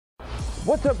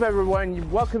What's up,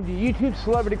 everyone? Welcome to YouTube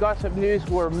Celebrity Gossip News,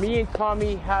 where me and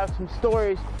Tommy have some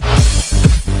stories.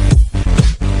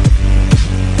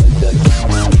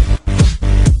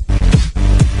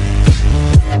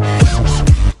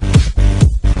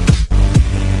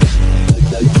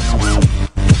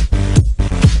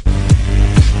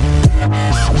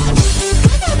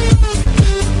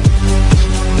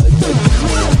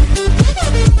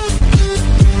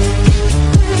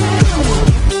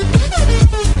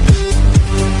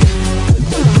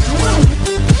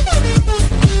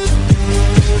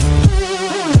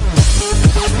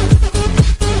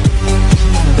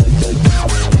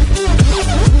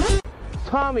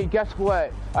 Tommy, guess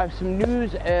what? I have some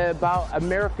news about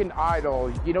American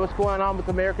Idol. You know what's going on with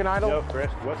American Idol? No, Chris,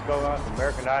 what's going on with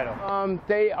American Idol?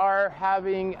 They are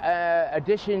having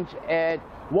auditions at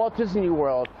Walt Disney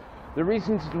World. The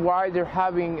reasons why they're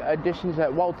having auditions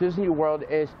at Walt Disney World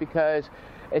is because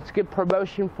it's good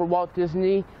promotion for Walt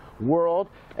Disney World,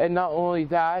 and not only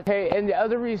that, and the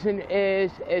other reason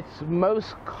is it's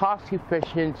most cost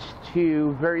efficient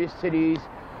to various cities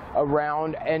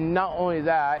around, and not only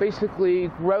that, basically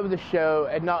grow the show.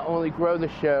 And not only grow the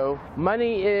show,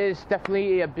 money is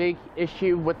definitely a big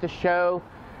issue with the show.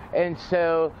 And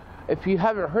so if you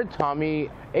haven't heard, Tommy,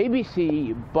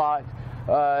 ABC bought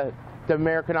the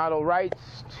American Idol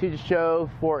rights to the show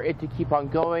for it to keep on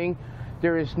going.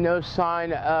 There is no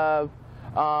sign of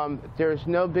there's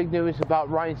no big news about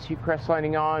Ryan Seacrest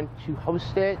signing on to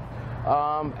host it,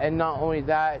 and not only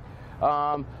that,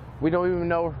 we don't even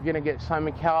know if we're going to get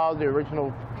Simon Cowell, the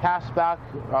original cast, back,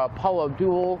 Paula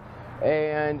Abdul,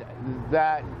 and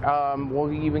that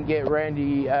we'll even get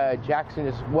Randy Jackson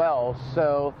as well.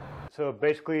 So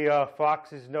basically,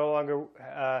 Fox is no longer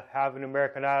having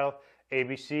American Idol.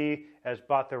 ABC has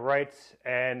bought the rights,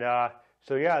 and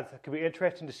so yeah, it could be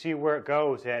interesting to see where it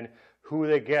goes and who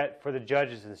they get for the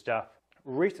judges and stuff.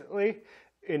 Recently,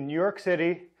 in New York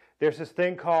City, there's this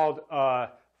thing called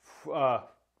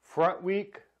Front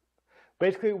Week.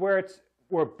 Basically, where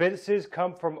businesses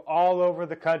come from all over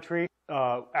the country,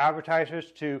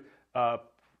 advertisers to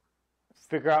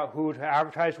figure out who to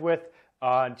advertise with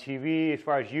on TV, as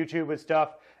far as YouTube and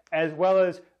stuff, as well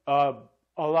as a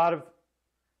lot of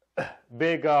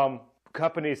big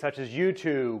companies such as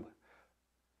YouTube,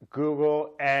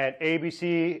 Google, and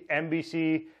ABC,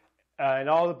 NBC, and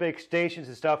all the big stations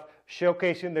and stuff,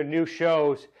 showcasing their new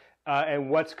shows and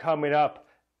what's coming up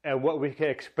and what we can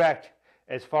expect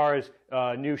as far as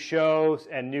new shows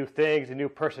and new things and new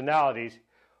personalities.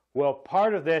 Well,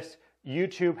 part of this,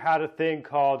 YouTube had a thing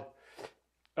called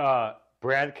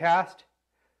Brandcast,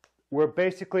 where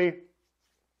basically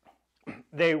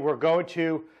they were going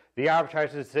to the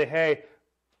advertisers and say, hey,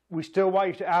 we still want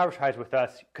you to advertise with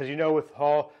us, because you know, with the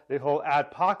whole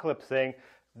adpocalypse thing,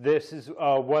 this is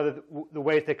one of the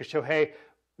ways they could show, hey,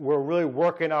 we're really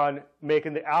working on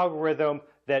making the algorithm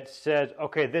that says,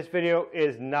 okay, this video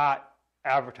is not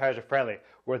advertiser friendly,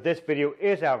 where this video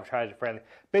is advertiser friendly.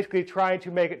 Basically trying to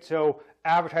make it so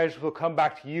advertisers will come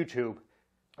back to YouTube.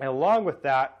 And along with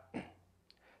that,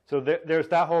 so there's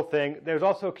that whole thing. There's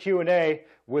also a Q&A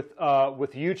with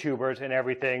YouTubers and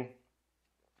everything,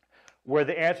 where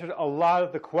they answered a lot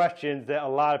of the questions that a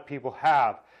lot of people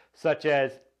have, such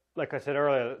as, like I said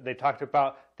earlier, they talked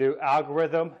about the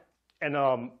algorithm and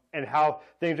how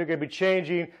things are going to be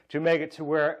changing to make it to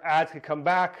where ads can come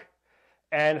back.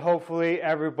 And hopefully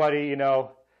everybody, you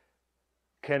know,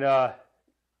 can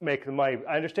make the money.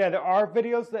 I understand there are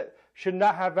videos that should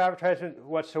not have advertisement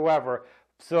whatsoever.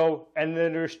 So, and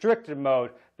then the restricted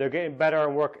mode, they're getting better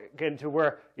and getting to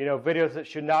where, you know, videos that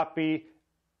should not be,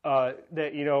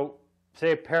 that, you know,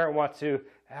 say a parent wants to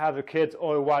have their kids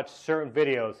only watch certain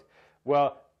videos.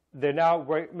 Well, they're now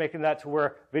making that to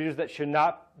where videos that should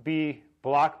not be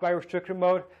blocked by restricted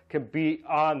mode can be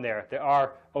on there. They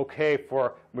are okay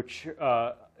for mature,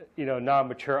 you know,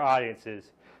 non-mature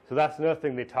audiences. So that's another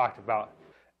thing they talked about.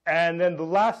 And then the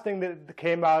last thing that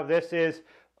came out of this is,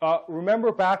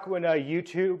 remember back when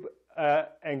YouTube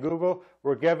and Google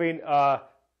were giving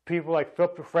people like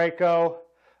Philip DeFranco,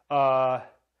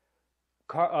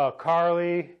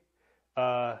 Carly,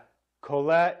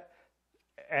 Colette,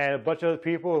 and a bunch of other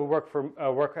people who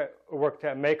worked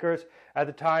at Makers at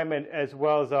the time, and as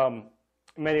well as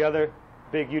many other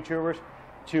big YouTubers,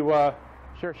 to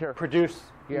produce,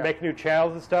 make new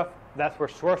channels and stuff. That's where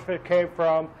SourceFit came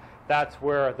from. That's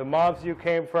where the Moms View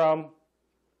came from.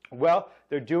 Well,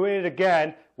 they're doing it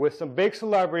again with some big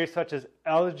celebrities such as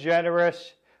Ellen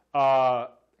DeGeneres,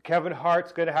 Kevin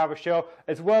Hart's going to have a show,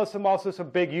 as well as also some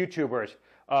big YouTubers.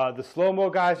 The Slow Mo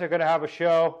guys are going to have a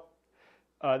show.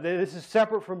 This is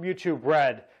separate from YouTube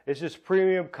Red. It's just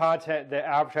premium content that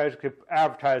advertisers could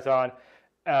advertise on,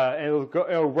 and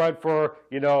it'll run for,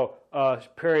 you know, a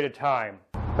period of time.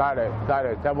 Got it.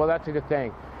 Well, that's a good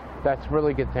thing. That's a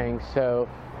really good thing. So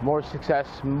more success,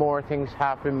 more things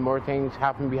happen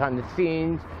behind the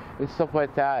scenes and stuff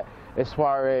like that. As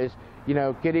far as, you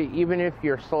know, even if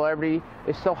you're a celebrity,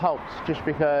 it still helps just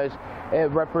because it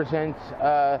represents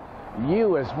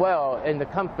you as well in the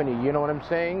company. You know what I'm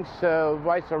saying? So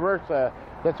vice versa.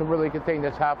 That's a really good thing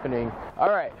that's happening.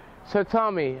 All right. So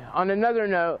Tommy, on another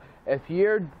note, if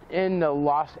you're in the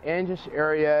Los Angeles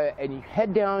area and you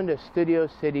head down to Studio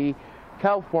City,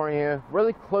 California,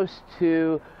 really close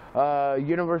to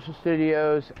Universal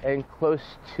Studios and close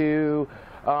to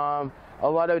a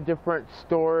lot of different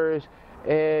stores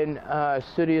in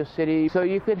Studio City, so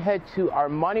you could head to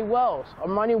Armani Wells.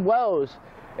 Armani Wells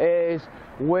is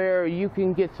where you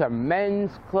can get some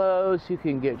men's clothes, you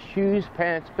can get shoes,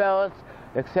 pants, belts,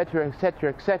 etc., etc.,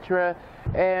 etc.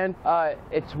 And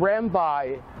it's ran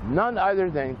by none other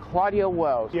than Claudia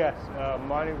Wells. Yes,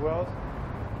 Armani Wells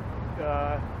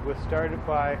was started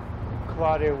by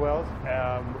Claudia Wells.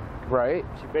 Right.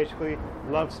 She basically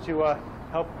loves to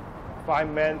help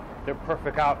find men their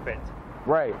perfect outfit.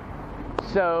 Right.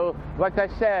 So, like I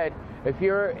said, if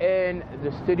you're in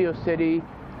the Studio City,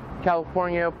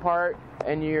 California part,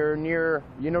 and you're near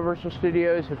Universal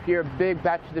Studios, if you're a big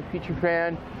Back to the Future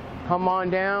fan, come on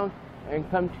down and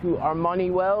come to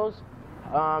Armani Wells.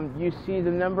 You see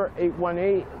the number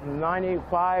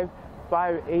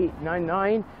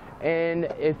 818-985-5899. And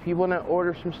if you want to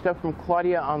order some stuff from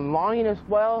Claudia online as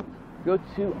well, go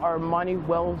to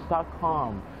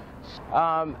ArmaniWells.com.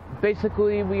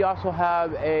 Basically, we also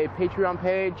have a Patreon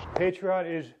page. Patreon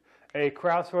is a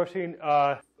crowdsourcing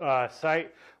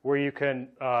site where you can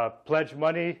pledge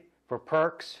money for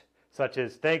perks such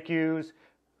as thank yous,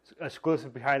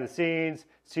 exclusive behind the scenes,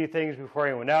 see things before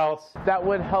anyone else. That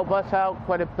would help us out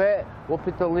quite a bit. We'll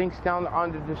put the links down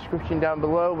on the description down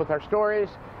below with our stories,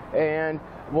 and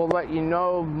we'll let you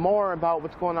know more about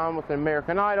what's going on with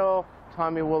American Idol.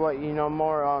 Tommy will let you know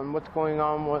more on what's going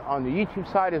on the YouTube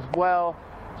side as well.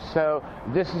 So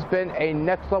this has been a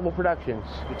Next Level Productions.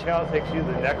 The channel takes you to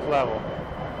the next level.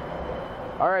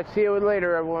 All right, see you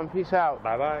later, everyone. Peace out.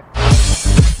 Bye-bye.